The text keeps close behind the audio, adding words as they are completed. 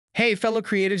Hey, fellow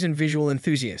creatives and visual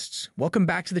enthusiasts. Welcome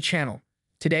back to the channel.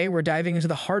 Today, we're diving into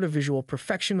the heart of visual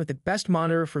perfection with the best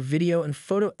monitor for video and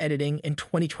photo editing in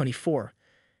 2024.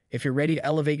 If you're ready to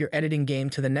elevate your editing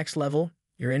game to the next level,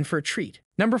 you're in for a treat.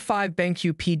 Number 5.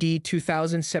 BenQ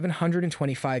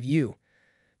PD2725U.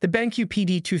 The BenQ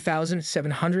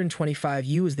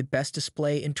PD2725U is the best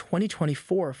display in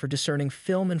 2024 for discerning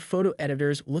film and photo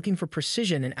editors looking for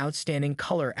precision and outstanding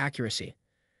color accuracy.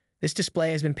 This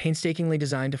display has been painstakingly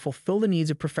designed to fulfill the needs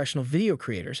of professional video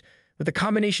creators with a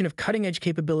combination of cutting-edge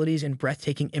capabilities and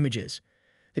breathtaking images.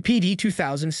 The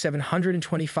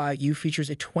PD2725U features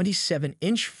a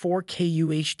 27-inch 4K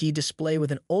UHD display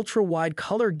with an ultra-wide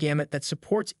color gamut that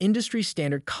supports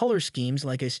industry-standard color schemes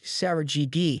like a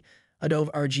sRGB,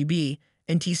 Adobe RGB,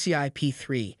 and TCI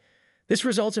P3. This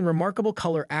results in remarkable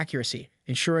color accuracy,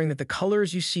 ensuring that the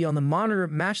colors you see on the monitor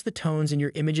match the tones in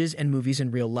your images and movies in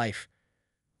real life.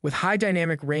 With high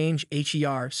dynamic range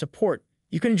HDR support,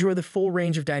 you can enjoy the full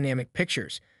range of dynamic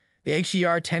pictures. The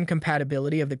HDR10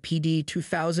 compatibility of the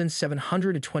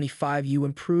PD2725U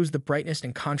improves the brightness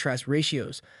and contrast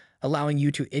ratios, allowing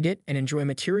you to edit and enjoy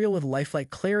material with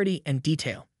lifelike clarity and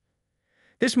detail.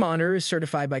 This monitor is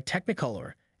certified by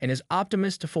Technicolor and is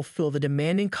optimized to fulfill the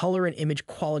demanding color and image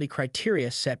quality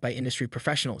criteria set by industry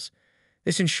professionals.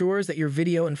 This ensures that your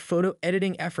video and photo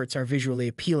editing efforts are visually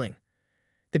appealing.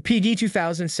 The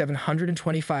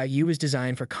PD2725U is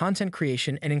designed for content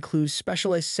creation and includes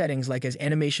specialized settings like as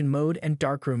animation mode and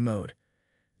darkroom mode.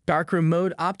 Darkroom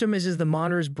mode optimizes the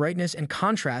monitor's brightness and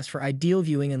contrast for ideal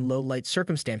viewing in low-light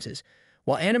circumstances,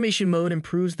 while animation mode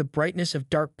improves the brightness of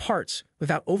dark parts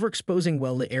without overexposing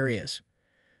well-lit areas.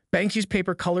 BenQ's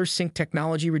Paper Color Sync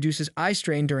technology reduces eye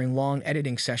strain during long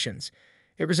editing sessions.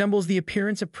 It resembles the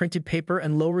appearance of printed paper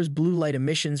and lowers blue light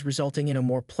emissions, resulting in a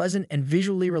more pleasant and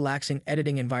visually relaxing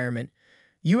editing environment.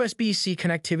 USB-C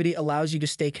connectivity allows you to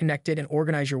stay connected and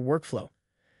organize your workflow.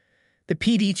 The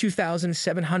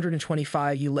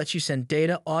PD2725U lets you send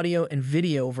data, audio, and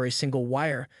video over a single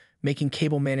wire, making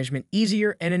cable management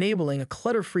easier and enabling a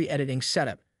clutter-free editing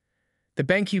setup. The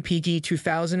BenQ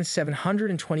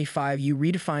PD2725U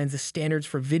redefines the standards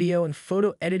for video and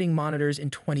photo editing monitors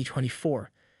in 2024.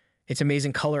 Its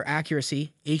amazing color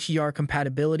accuracy, HDR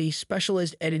compatibility,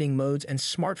 specialized editing modes, and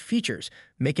smart features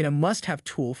make it a must-have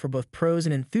tool for both pros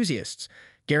and enthusiasts,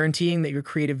 guaranteeing that your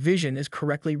creative vision is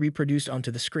correctly reproduced onto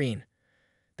the screen.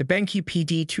 The BenQ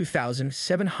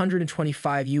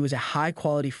PD2725U is a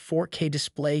high-quality 4K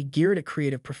display geared at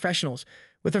creative professionals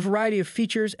with a variety of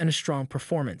features and a strong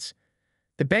performance.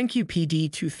 The BenQ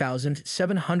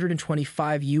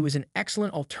PD2725U is an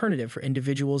excellent alternative for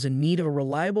individuals in need of a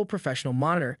reliable professional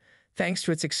monitor, thanks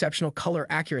to its exceptional color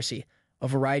accuracy, a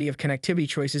variety of connectivity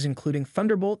choices including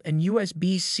Thunderbolt and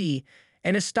USB-C,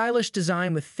 and a stylish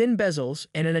design with thin bezels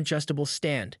and an adjustable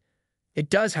stand. It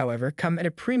does, however, come at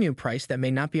a premium price that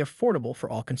may not be affordable for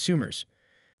all consumers.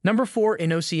 Number 4.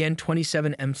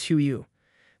 InnoCN27M2U.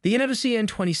 The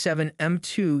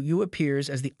InnoCN27M2U appears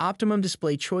as the optimum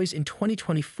display choice in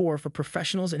 2024 for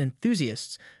professionals and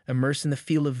enthusiasts immersed in the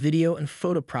field of video and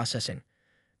photo processing.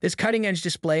 This cutting-edge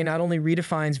display not only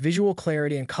redefines visual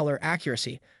clarity and color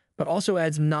accuracy, but also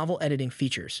adds novel editing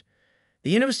features.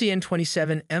 The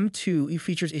InnoCN27M2U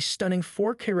features a stunning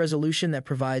 4K resolution that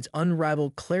provides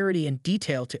unrivaled clarity and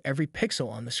detail to every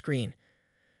pixel on the screen.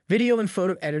 Video and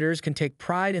photo editors can take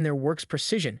pride in their work's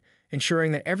precision,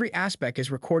 ensuring that every aspect is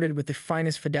recorded with the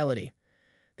finest fidelity.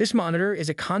 This monitor is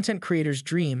a content creator's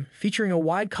dream, featuring a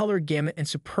wide color gamut and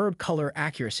superb color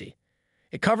accuracy.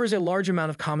 It covers a large amount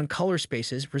of common color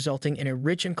spaces, resulting in a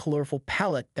rich and colorful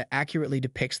palette that accurately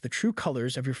depicts the true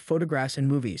colors of your photographs and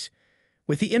movies.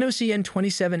 With the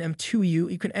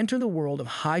InnoCN27M2U, you can enter the world of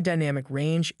high dynamic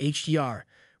range HDR,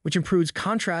 which improves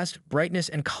contrast, brightness,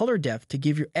 and color depth to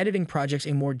give your editing projects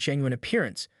a more genuine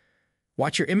appearance.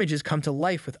 Watch your images come to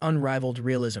life with unrivaled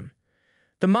realism.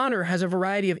 The monitor has a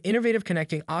variety of innovative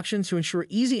connecting options to ensure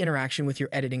easy interaction with your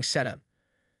editing setup.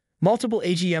 Multiple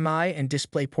HDMI and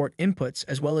DisplayPort inputs,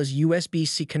 as well as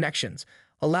USB-C connections,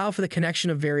 allow for the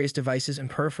connection of various devices and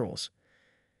peripherals.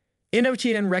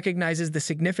 InnoCN recognizes the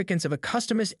significance of a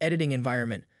customized editing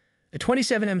environment. The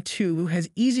 27M2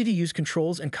 has easy-to-use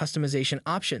controls and customization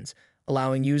options,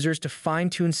 allowing users to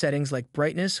fine-tune settings like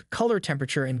brightness, color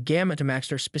temperature, and gamut to match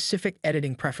their specific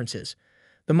editing preferences.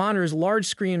 The monitor's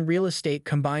large-screen real estate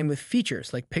combined with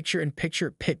features like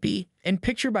picture-in-picture PIP and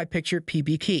picture-by-picture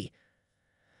PBK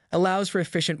allows for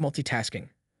efficient multitasking.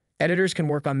 Editors can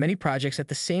work on many projects at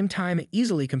the same time and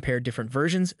easily compare different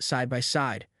versions side by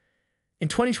side. In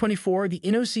 2024, the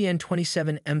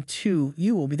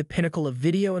InnoCN27M2U will be the pinnacle of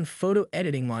video and photo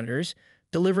editing monitors,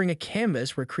 delivering a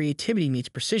canvas where creativity meets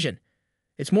precision.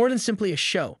 It's more than simply a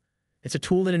show. It's a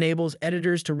tool that enables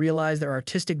editors to realize their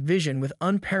artistic vision with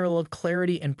unparalleled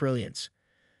clarity and brilliance.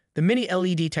 The Mini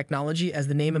LED technology, as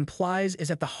the name implies,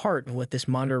 is at the heart of what this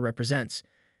monitor represents.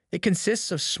 It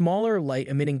consists of smaller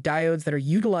light-emitting diodes that are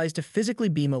utilized to physically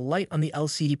beam a light on the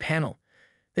LCD panel.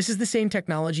 This is the same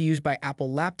technology used by Apple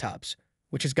laptops,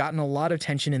 which has gotten a lot of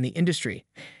attention in the industry,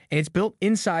 and it's built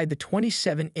inside the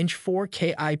 27-inch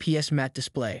 4K IPS matte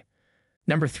display.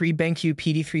 Number 3. BenQ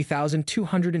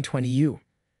PD3220U.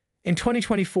 In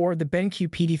 2024, the BenQ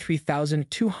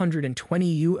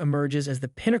PD3220U emerges as the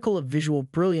pinnacle of visual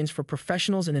brilliance for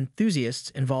professionals and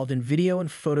enthusiasts involved in video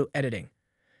and photo editing.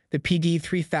 The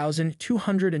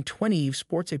PD3220U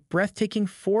sports a breathtaking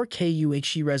 4K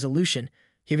UHD resolution,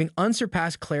 giving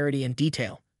unsurpassed clarity and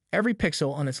detail. Every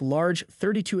pixel on its large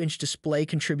 32-inch display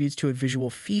contributes to a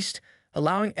visual feast,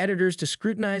 allowing editors to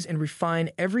scrutinize and refine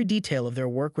every detail of their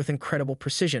work with incredible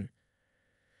precision.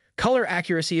 Color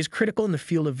accuracy is critical in the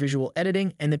field of visual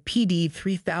editing, and the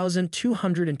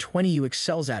PD3220U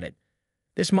excels at it.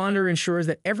 This monitor ensures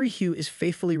that every hue is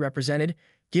faithfully represented,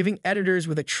 giving editors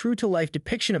with a true-to-life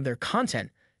depiction of their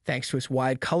content, thanks to its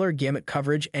wide color gamut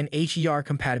coverage and HDR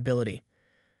compatibility.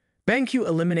 BenQ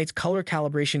eliminates color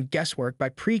calibration guesswork by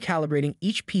pre-calibrating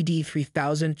each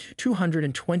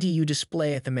PD3220U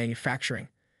display at the manufacturing.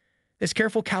 This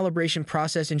careful calibration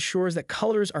process ensures that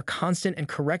colors are constant and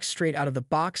correct straight out of the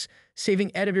box,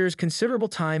 saving editors considerable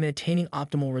time in attaining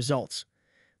optimal results.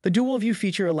 The dual view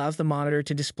feature allows the monitor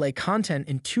to display content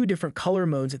in 2 different color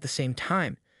modes at the same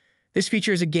time. This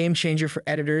feature is a game changer for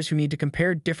editors who need to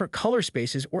compare different color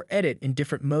spaces or edit in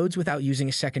different modes without using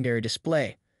a secondary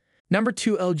display. Number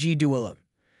 2. LG Duolip.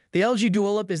 The LG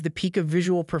Duolip is the peak of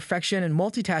visual perfection and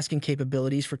multitasking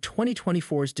capabilities for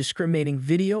 2024's discriminating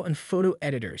video and photo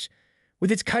editors.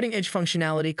 With its cutting-edge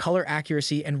functionality, color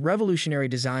accuracy, and revolutionary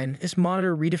design, this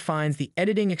monitor redefines the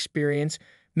editing experience,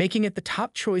 making it the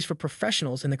top choice for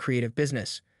professionals in the creative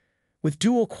business. With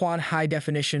dual quad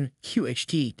high-definition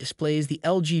QHD displays, the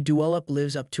LG Duolip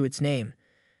lives up to its name.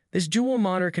 This dual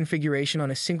monitor configuration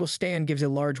on a single stand gives a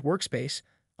large workspace,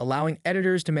 allowing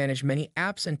editors to manage many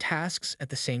apps and tasks at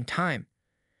the same time.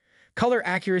 Color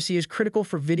accuracy is critical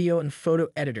for video and photo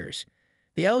editors.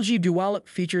 The LG Duolip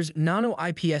features Nano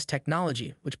IPS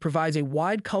technology, which provides a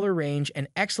wide color range and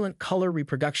excellent color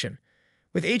reproduction.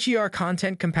 With HDR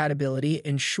content compatibility, it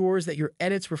ensures that your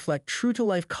edits reflect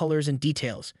true-to-life colors and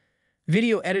details.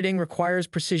 Video editing requires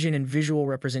precision in visual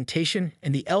representation,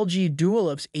 and the LG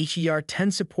Duolip's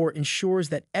HDR10 support ensures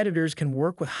that editors can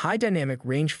work with high dynamic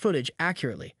range footage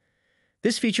accurately.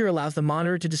 This feature allows the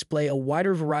monitor to display a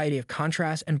wider variety of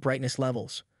contrast and brightness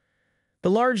levels. The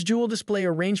large dual display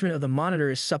arrangement of the monitor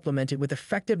is supplemented with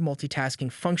effective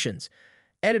multitasking functions.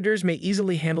 Editors may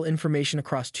easily handle information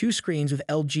across 2 screens with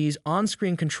LG's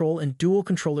on-screen control and dual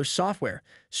controller software,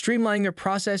 streamlining their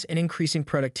process and increasing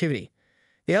productivity.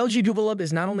 The LG Duolip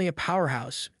is not only a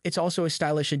powerhouse, it's also a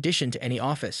stylish addition to any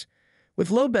office.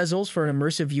 With low bezels for an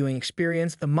immersive viewing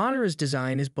experience, the monitor's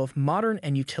design is both modern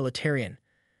and utilitarian.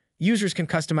 Users can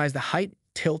customize the height,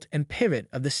 tilt, and pivot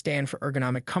of the stand for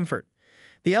ergonomic comfort.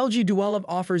 The LG Duolip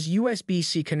offers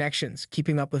USB-C connections,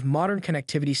 keeping up with modern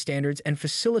connectivity standards and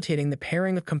facilitating the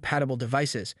pairing of compatible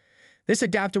devices. This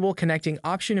adaptable connecting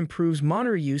option improves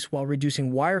monitor use while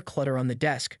reducing wire clutter on the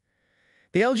desk.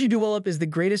 The LG Duolip is the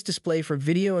greatest display for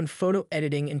video and photo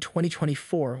editing in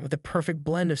 2024, with a perfect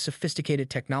blend of sophisticated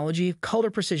technology, color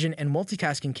precision, and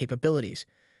multitasking capabilities.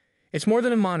 It's more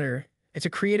than a monitor. It's a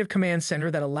creative command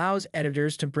center that allows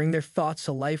editors to bring their thoughts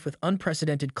to life with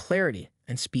unprecedented clarity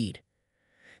and speed.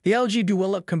 The LG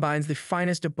Duolip combines the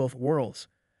finest of both worlds.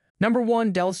 Number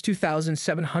 1. Dell's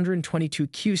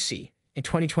 2722QC. In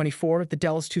 2024, the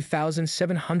Dell's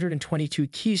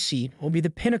 2722QC will be the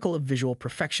pinnacle of visual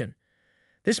perfection.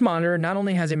 This monitor not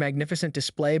only has a magnificent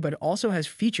display, but also has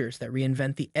features that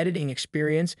reinvent the editing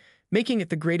experience, making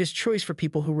it the greatest choice for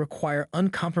people who require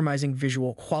uncompromising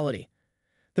visual quality.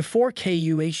 The 4K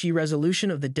UHD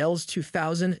resolution of the Dell's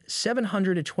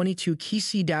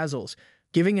 2722QC dazzles,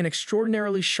 giving an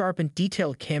extraordinarily sharp and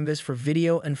detailed canvas for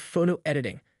video and photo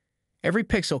editing. Every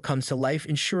pixel comes to life,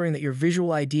 ensuring that your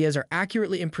visual ideas are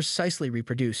accurately and precisely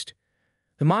reproduced.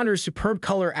 The monitor's superb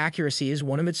color accuracy is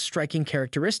one of its striking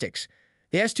characteristics.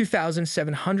 The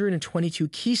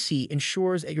S2722QC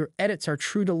ensures that your edits are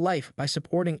true to life by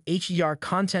supporting HDR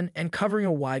content and covering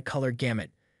a wide color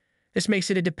gamut. This makes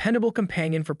it a dependable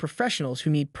companion for professionals who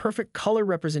need perfect color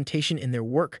representation in their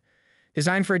work.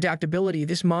 Designed for adaptability,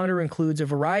 this monitor includes a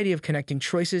variety of connecting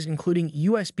choices, including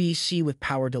USB-C with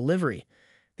power delivery,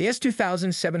 The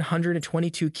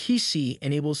S2722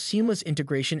 enables seamless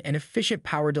integration and efficient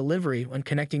power delivery when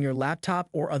connecting your laptop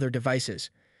or other devices.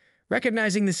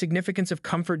 Recognizing the significance of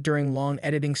comfort during long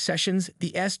editing sessions,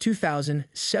 the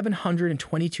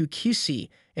S2722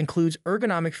 includes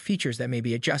ergonomic features that may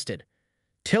be adjusted.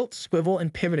 Tilt, swivel,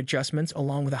 and pivot adjustments,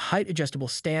 along with a height-adjustable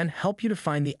stand, help you to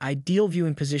find the ideal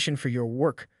viewing position for your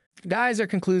work. Guys, that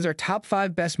concludes our top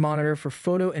 5 best monitor for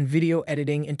photo and video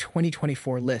editing in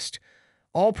 2024 list.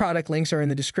 All product links are in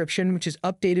the description, which is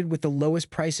updated with the lowest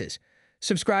prices.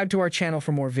 Subscribe to our channel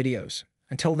for more videos.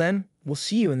 Until then, we'll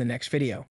see you in the next video.